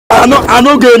I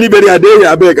don't get anybody a day,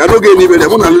 I beg. I don't get anybody.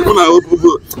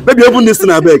 Maybe open this thing,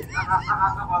 I beg.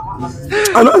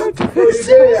 I know.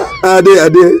 I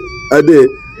did.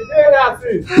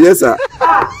 Yes, sir.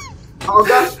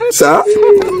 Sir?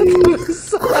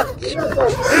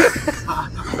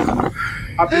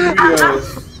 Happy New Year.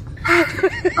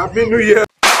 Happy New Year.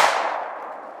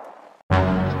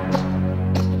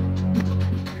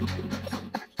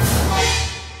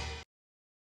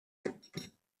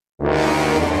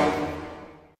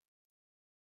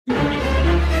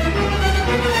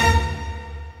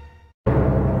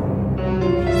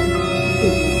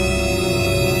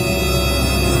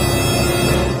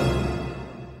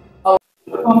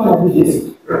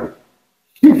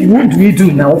 What do we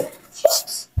do now?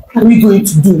 What are we going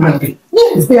to do now?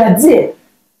 Yes, they are there.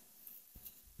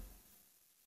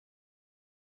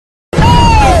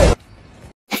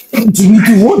 What do we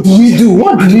do? What do we do?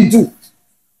 What do we do?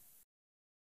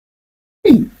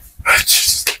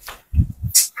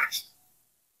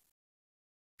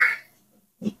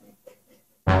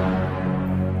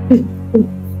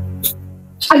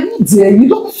 Are you there? You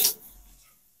don't.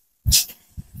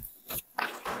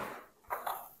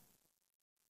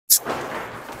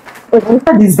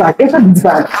 Enter this bag. Enter this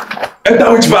bag.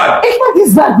 Enter which bag? Enter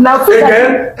this bag now.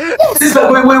 Again? Yes. This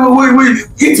bag, wait.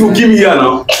 It will give me here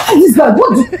now. Enter this bag.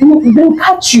 What do they will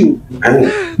catch you.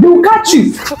 They will catch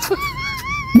you.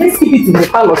 Let's keep it in the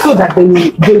parlor so that they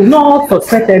will not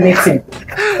suspect anything.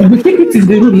 If we keep it in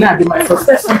the room now, they might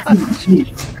suspect something with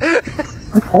me.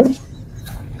 Okay?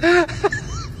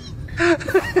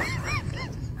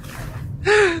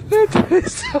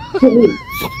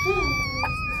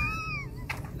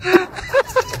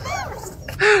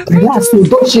 Relax,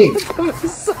 don't shake.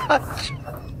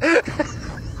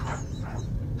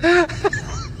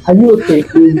 Are you okay?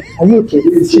 Are you okay?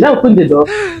 Should I open the door?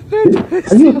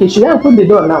 Are you okay? Should I open the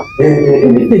door now?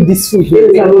 Let me take this food.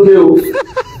 Hey,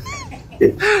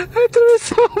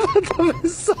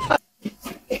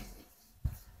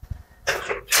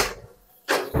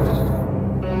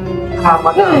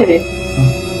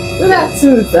 that's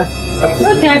it.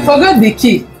 Okay, I forgot the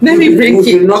key. Let me bring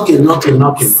it. Knock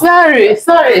it. Sorry.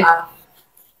 Sorry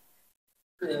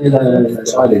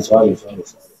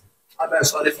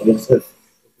for yourself.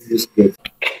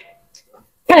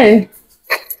 Hey,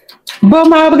 but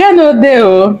my guy no dey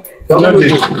oh.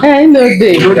 Hey, no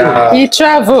dey. He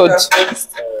traveled.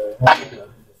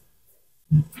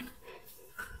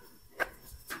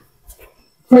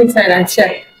 Go inside and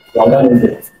check.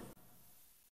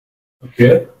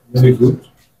 Okay, very good.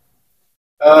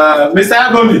 Mr.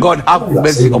 Agoni. God have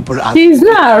mercy upon us. He's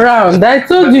not around. I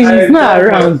told you he's not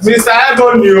around. Mr.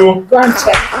 Agoni. Go and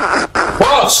check.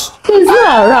 Boss. He's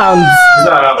not around. He's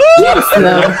not around. Yes,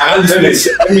 now.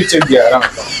 Let me check the around.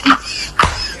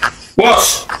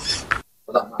 Boss.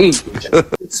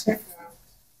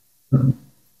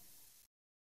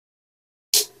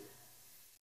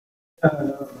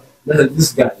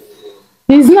 This guy.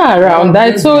 He's not around.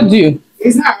 I told you.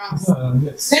 He's not around.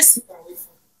 Let's sit and wait for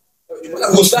him.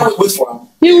 We'll start wait for him.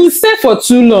 He will stay for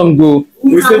too long, go.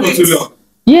 We stay for too long.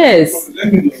 Yes.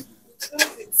 Let me know.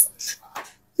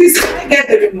 Please, can I get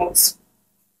the remote?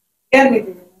 Get me the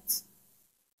remote.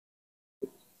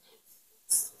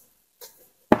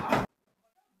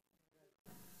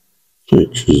 Hey,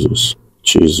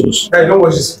 Jesus. Hey, don't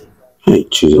watch this. Hey,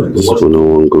 Jesus. This is when I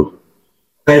want to go.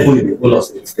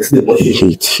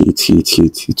 Heat.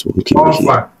 Won't keep me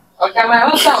here. Okay, my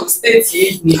husband will stay till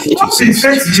evening. Don't be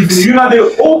sensitive. You know the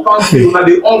whole country. You know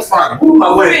the old fan. Who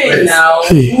are Pay now.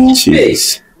 Hey, Who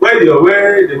Jesus. pay?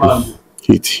 Where the man?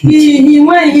 Heat.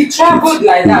 He traveled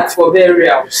like that for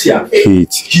burial.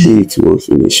 Heat won't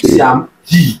finish me.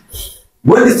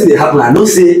 When this thing dey happen, I know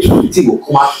say the thing will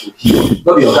come out to here.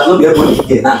 Not be everybody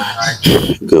here now.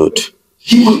 God.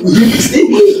 He will stay.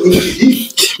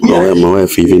 My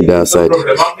wife even that side.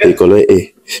 They call her,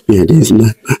 hey, yeah, this the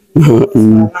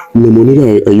money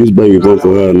that I use buy weapon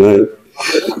for her now.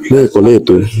 They call her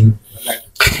to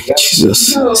Jesus.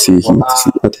 See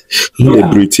that. I know they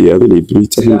breathe here. I know they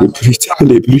breathe.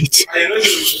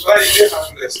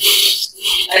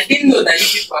 I didn't know that you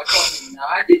people are coming now.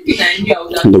 I didn't think I knew I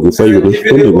would have.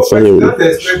 They go fire you.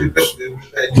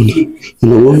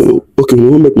 Okay, we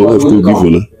won't make my wife go give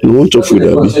you now. I want your food,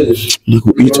 Abby. I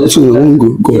go eat. So I won't go.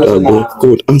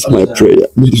 God, answer my prayer.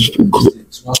 Please,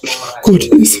 God,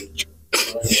 listen.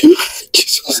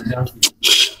 Jesus.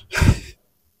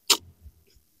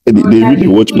 They really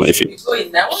watch my film.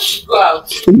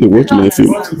 They watch my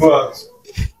film.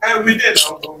 Every day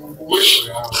now.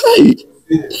 Hey.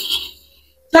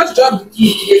 Just drop the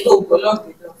key. They go lock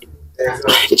the door.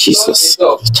 Jesus.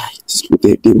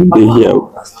 They here.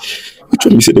 Which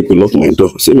one you say they could lock my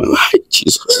door? Say my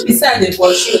Jesus. Besides they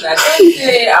for sure that they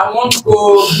say I want to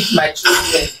go meet my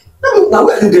children. Now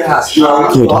where do they ask? You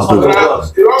don't go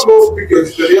pick your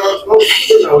children. You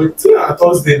don't go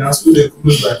Thursday now. School they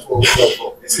close by 4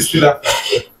 o'clock. This is still after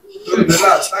 12. So the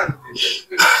last time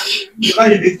you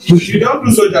don't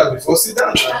do soldiers before. Sit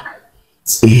down.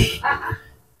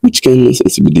 Which kind of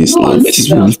nonsense be this now? This is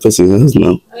what this person has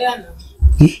now.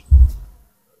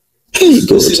 Hey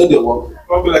God.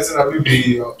 Probably like saying that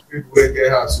maybe people will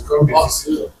get house. You can't be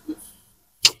visitor.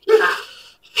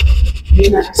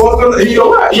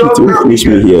 It won't finish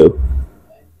me here.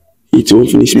 It won't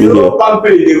finish me here.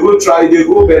 Palmpay, they go try, they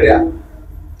go burial.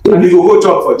 And you go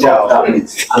chop for jail.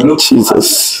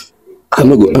 Jesus. I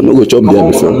no go chop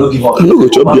there before. I no go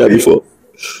chop there before.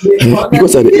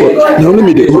 Because I they only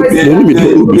me the hope before. They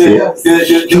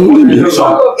only me.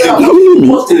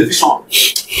 Watch television.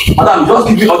 Madam, just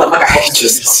give me all the back.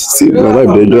 See, my wife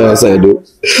they do outside though.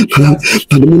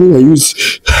 And the money I use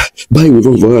buy with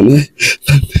one for her.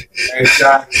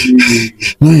 Exactly.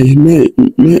 Now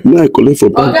I collect for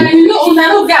bank. Okay, you know, I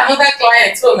don't get another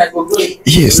client, so I go go.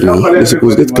 Yes, now they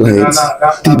supposed to get clients.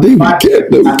 The day we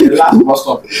get.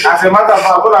 As a matter of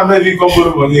fact, when I'm ready to come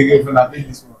borrow money again for that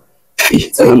this one.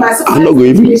 I'm not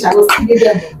going to even borrow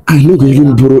anything. I'm not going to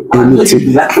even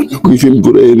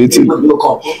borrow anything. I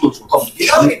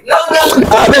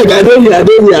don't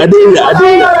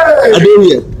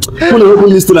hear. Who never open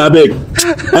this to I beg?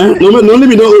 No, let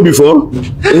me know before.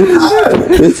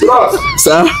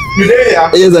 Sir?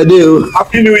 Yes, I do.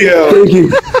 Happy New Year. Thank you.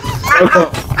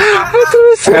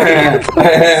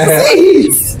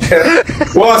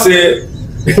 What's it?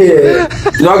 You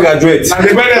don't graduate. And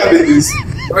the better of this.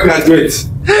 Don't graduate.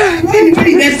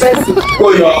 Maybe next person.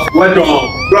 Oh, yeah. Well done.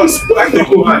 Bros, I can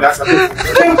go man. That's a bit.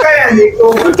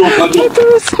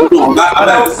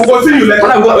 What do you like?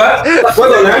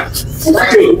 What on that?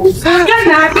 Okay.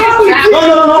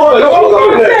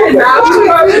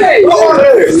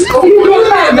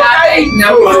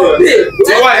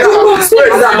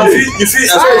 You see,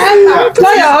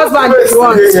 tell your husband if you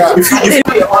want.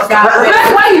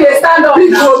 Why you stand up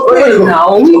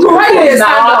now? Why you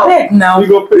stand up now? We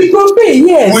go pay,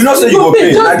 yes. We not say you go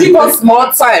pay. Just give us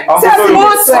small time.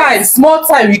 Small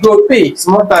time. We go pay.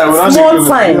 Small time. Small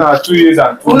time. 2 years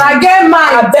and 2. When I get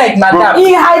mad, I beg, madam.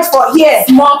 He hide for here.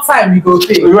 Small time. We go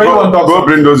pay. Go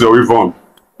bring those your weapon.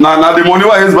 Now the money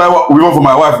I use buy weapon for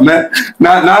my wife. Now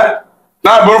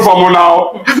I borrow from her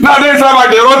now. Now they try like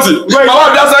they roti. My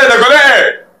wife just say they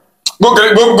go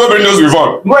bring those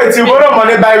weapon. Wait, you borrow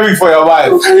money buy wig for your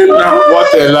wife.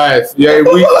 What a life. Yeah, wig.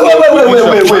 Wait.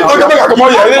 Okay, come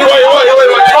on here.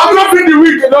 I'm not bring the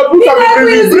wig.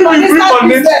 Bring money.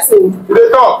 They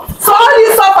talk. So all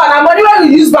this stuff and money when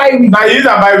we use buy wig. Now you use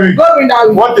and buy wig. Go bring that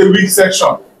wig. What a wig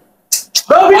section.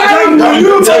 Go bring that wig.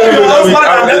 You tell me that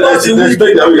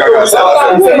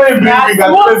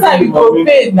Small time we go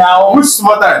pay now. Which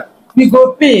small time? We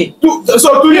go pay.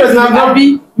 So 2 years now.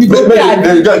 We go pay.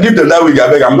 Give them that wig, I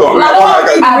beg, I'm done.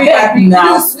 I beg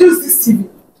now. Use this TV.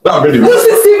 Use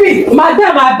this TV.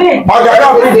 Madam, I beg. Okay, I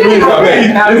can't bring the wig, I beg.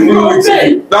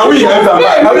 Now we guys are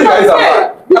bad.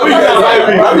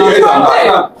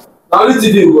 Now this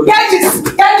TV. Get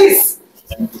this.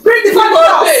 Bring the phone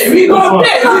up. We go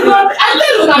pay. I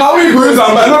tell you now we go use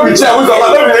and buy. Not be chair, use and buy.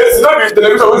 Not be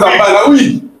television, use and buy. Now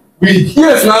we.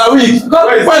 Yes, now we.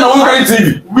 Find a one kind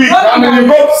TV. We. I mean, the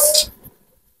box.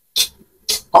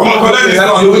 I'm gonna collect this one.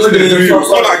 I'm gonna give him.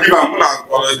 I'm gonna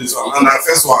collect this one. And the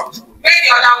first one. Where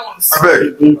the other ones? I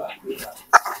beg.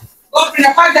 Go bring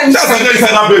the pack them. That's why they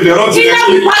said I beg. They're not we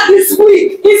pack this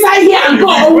week inside here and go.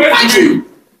 We pack you.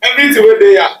 Everything where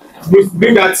they are.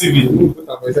 Bring that TV. Put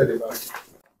them inside the bag.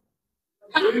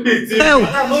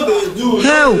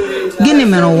 Hell, gịnị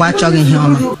mere ụwa achọghị ihe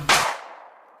ọma?